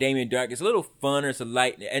one, we got Damien Dark. It's a little funner, it's a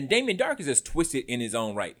light, and Damien Dark is just twisted in his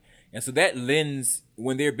own right. And so that lends,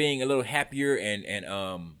 when they're being a little happier and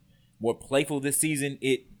more playful this season,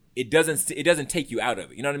 it doesn't take you out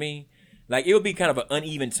of it. You know what I mean? Like, it would be kind of an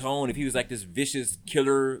uneven tone if he was like this vicious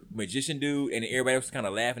killer magician dude and everybody else was kind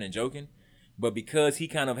of laughing and joking. But because he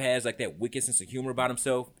kind of has like that wicked sense of humor about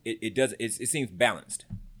himself, it seems balanced.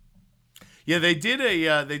 Yeah, they did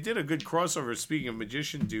a good crossover. Speaking of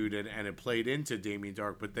magician dude, and it played into Damien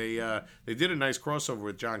Dark, but they did a nice crossover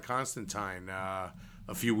with John Constantine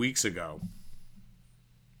a few weeks ago.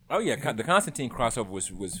 Oh yeah, the Constantine crossover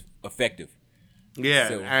was effective. Yeah,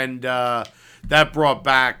 and that brought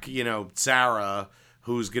back Sarah,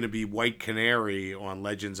 who's going to be White Canary on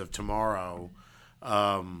Legends of Tomorrow.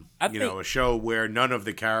 A show where none of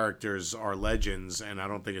the characters are legends, and I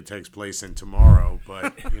don't think it takes place in tomorrow,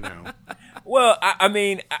 but Well, I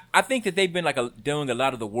think that they've been doing a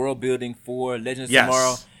lot of the world building for Legends of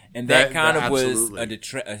Tomorrow, and that kind of was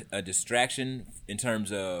a distraction in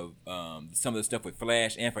terms of some of the stuff with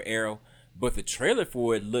Flash and for Arrow. But the trailer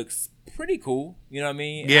for it looks pretty cool. You know what I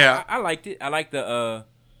mean? Yeah, I liked it. I like the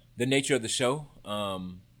nature of the show.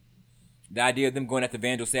 The idea of them going after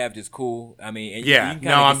Vandal Savage is cool. I mean, and yeah, you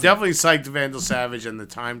can I'm definitely psyched to Vandal Savage and the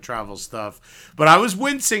time travel stuff. But I was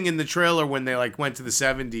wincing in the trailer when they like went to the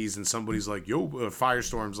 70s and somebody's like, "Yo,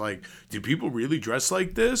 Firestorm's like, do people really dress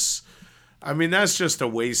like this?" I mean, that's just a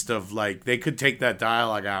waste of like they could take that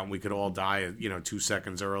dialogue out and we could all die, 2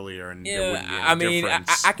 seconds earlier, and there wouldn't be any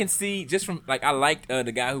difference. I can see just from like I liked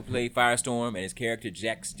the guy who played Firestorm and his character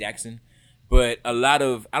Jackson, but a lot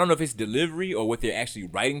of I don't know if it's delivery or what they're actually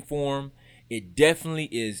writing for him. It definitely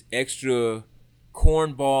is extra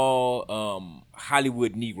cornball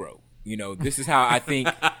Hollywood Negro. This is how I think.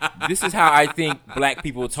 This is how I think black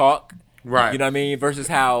people talk. Right. You know what I mean? Versus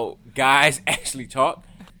how guys actually talk.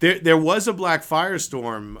 There was a Black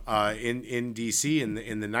Firestorm in DC in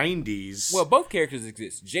the 90s. Well, both characters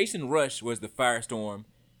exist. Jason Rush was the Firestorm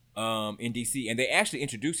in DC, and they actually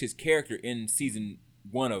introduced his character in season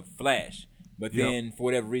 1 of Flash. But then, for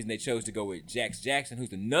whatever reason, they chose to go with Jax Jackson,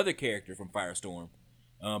 who's another character from Firestorm.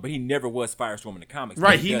 But he never was Firestorm in the comics.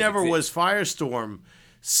 Right, he never was Firestorm.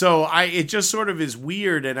 So it just sort of is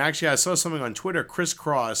weird. And actually, I saw something on Twitter. Chris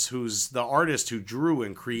Cross, who's the artist who drew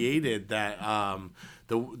and created that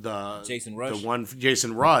the Jason Rush, the one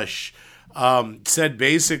Jason Rush, said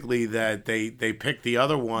basically that they picked the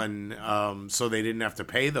other one so they didn't have to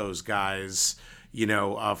pay those guys.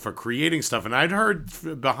 For creating stuff. And I'd heard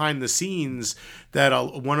behind the scenes that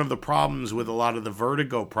one of the problems with a lot of the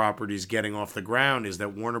Vertigo properties getting off the ground is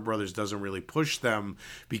that Warner Brothers doesn't really push them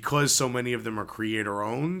because so many of them are creator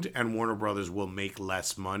owned and Warner Brothers will make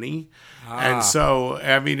less money. And so,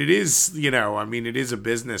 I mean, it is, it is a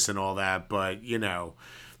business and all that, but,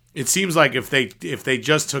 it seems like if they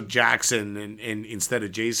just took Jackson and instead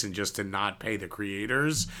of Jason just to not pay the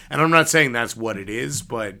creators, and I'm not saying that's what it is,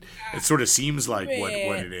 but it sort of seems like what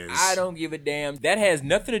it is. I don't give a damn. That has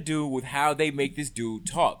nothing to do with how they make this dude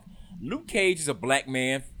talk. Luke Cage is a black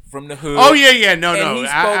man from the hood. Oh yeah, no, he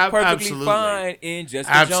spoke perfectly absolutely fine in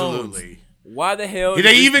Jessica Jones. Why the hell?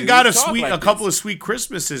 They even got a couple of Sweet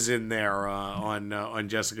Christmases in there on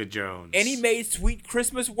Jessica Jones, and he made Sweet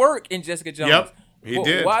Christmas work in Jessica Jones. Yep. He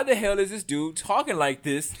did. Why the hell is this dude talking like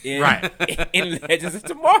this in Legends of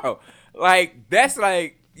Tomorrow? Like, that's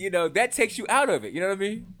like, that takes you out of it. You know what I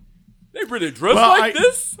mean? They really dress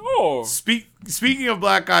this? Oh. Speaking of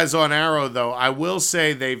black guys on Arrow, though, I will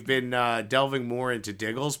say they've been delving more into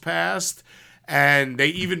Diggle's past. And they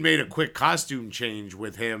even made a quick costume change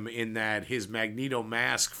with him in that his Magneto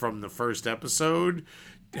mask from the first episode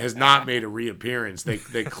has not made a reappearance. They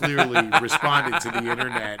clearly responded to the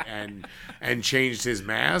internet and changed his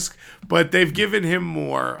mask, but they've given him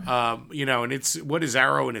more. And it's what is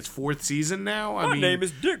Arrow in its 4th season now? My name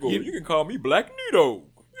is Diggle. You can call me Black Nito.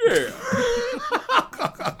 Yeah.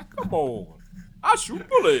 Come on. I shoot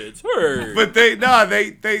bullets. Hey. But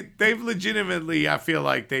they've legitimately. I feel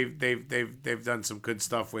like they've done some good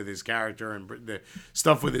stuff with his character and the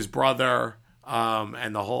stuff with his brother.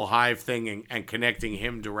 And the whole Hive thing and connecting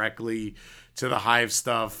him directly to the Hive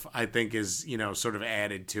stuff, I think is, sort of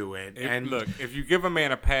added to it. And look, if you give a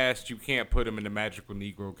man a past, you can't put him in the magical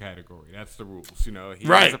Negro category. That's the rules. He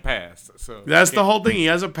has a past. So that's the whole thing. He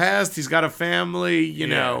has a past. He's got a family, you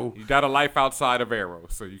know. He got a life outside of Arrow,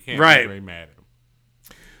 so you can't be very mad at him.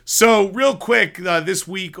 So, real quick, this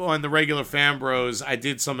week on the regular FanBros, I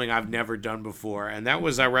did something I've never done before, and that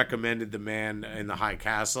was I recommended The Man in the High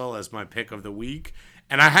Castle as my pick of the week,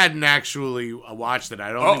 and I hadn't actually watched it.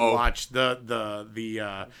 I'd only watched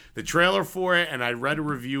the trailer for it, and I read a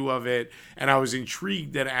review of it, and I was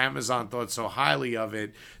intrigued that Amazon thought so highly of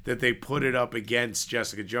it that they put it up against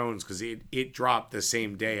Jessica Jones because it dropped the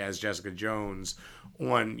same day as Jessica Jones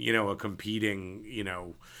on a competing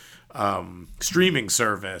streaming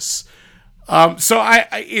service. So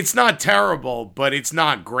it's not terrible, but it's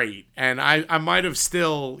not great. And I might have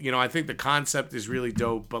still, I think the concept is really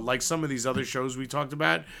dope, but like some of these other shows we talked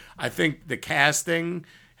about, I think the casting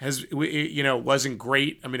wasn't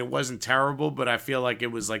great. I mean, it wasn't terrible, but I feel like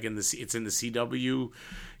it was like it's in the CW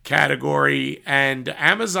category. And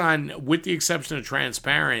Amazon, with the exception of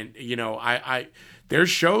Transparent, their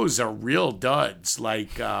shows are real duds.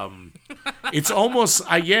 Like, it's almost,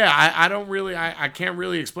 I can't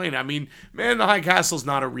really explain it. I mean, Man in the High Castle's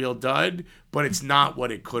not a real dud, but it's not what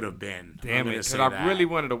it could have been. Damn it, because I really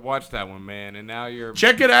wanted to watch that one, man, and now you're...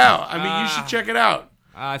 Check it out. I mean, you should check it out.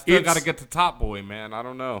 I still got to get to Top Boy, man. I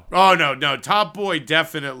don't know. Oh, no. Top Boy,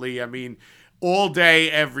 definitely. I mean, all day,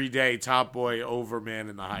 every day, Top Boy over Man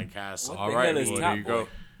in the High Castle. All right, well, there you go.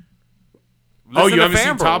 You haven't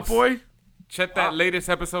seen Top Boy? Check that latest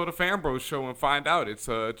episode of FanBrosShow and find out. It's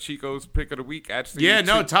Chico's pick of the week. Actually,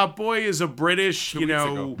 Top Boy is a British,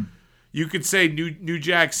 You could say New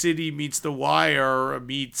Jack City meets The Wire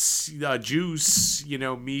meets Juice,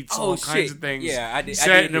 meets all kinds of things. Yeah, I did.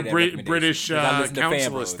 Set in a British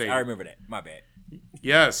council estate. I remember that. My bad.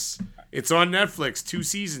 Yes. It's on Netflix. 2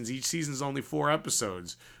 seasons. Each season's only 4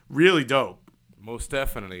 episodes. Really dope. Most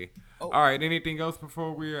definitely. All right. Anything else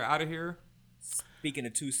before we're out of here? Speaking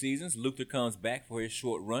of 2 seasons, Luther comes back for his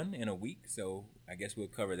short run in a week, so I guess we'll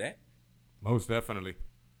cover that. Most definitely.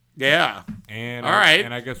 Yeah. And all right.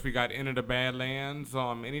 And I guess we got Into the Badlands.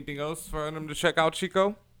 Anything else for them to check out,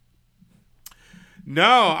 Chico?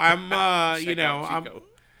 No, I'm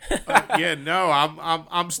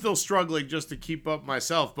I'm still struggling just to keep up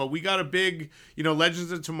myself. But we got a big,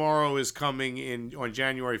 Legends of Tomorrow is coming on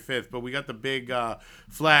January 5th. But we got the big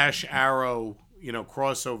Flash Arrow,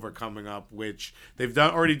 crossover coming up, which they've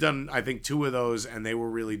already done. I think 2 of those, and they were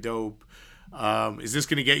really dope. Is this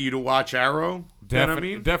going to get you to watch Arrow?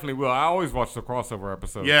 Definitely will. I always watch the crossover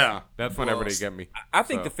episodes. Yeah. That's whenever they get me. I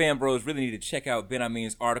think the fan bros really need to check out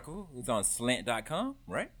BenHaMeen's article. It's on slant.com,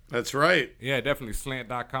 right? That's right. Yeah, definitely.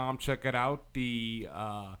 Slant.com. Check it out. The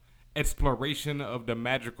exploration of the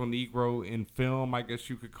magical Negro in film, I guess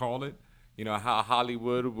you could call it. How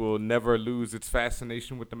Hollywood will never lose its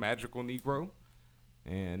fascination with the magical Negro.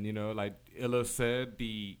 And, like Illa said,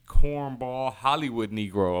 the cornball Hollywood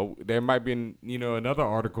Negro. There might be, another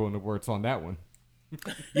article in the works on that one.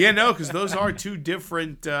 Yeah, no, because those are two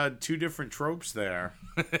different tropes there.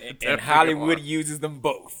 And Hollywood uses them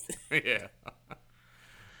both. Yeah.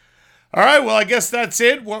 All right, well, I guess that's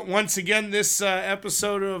it. Once again, this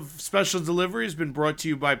episode of Special Delivery has been brought to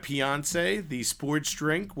you by Beyonce, the sports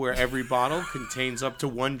drink where every bottle contains up to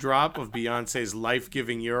 1 drop of Beyonce's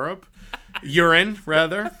life-giving urine.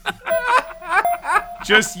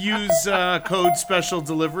 Just use code Special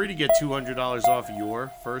Delivery to get $200 off your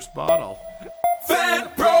first bottle.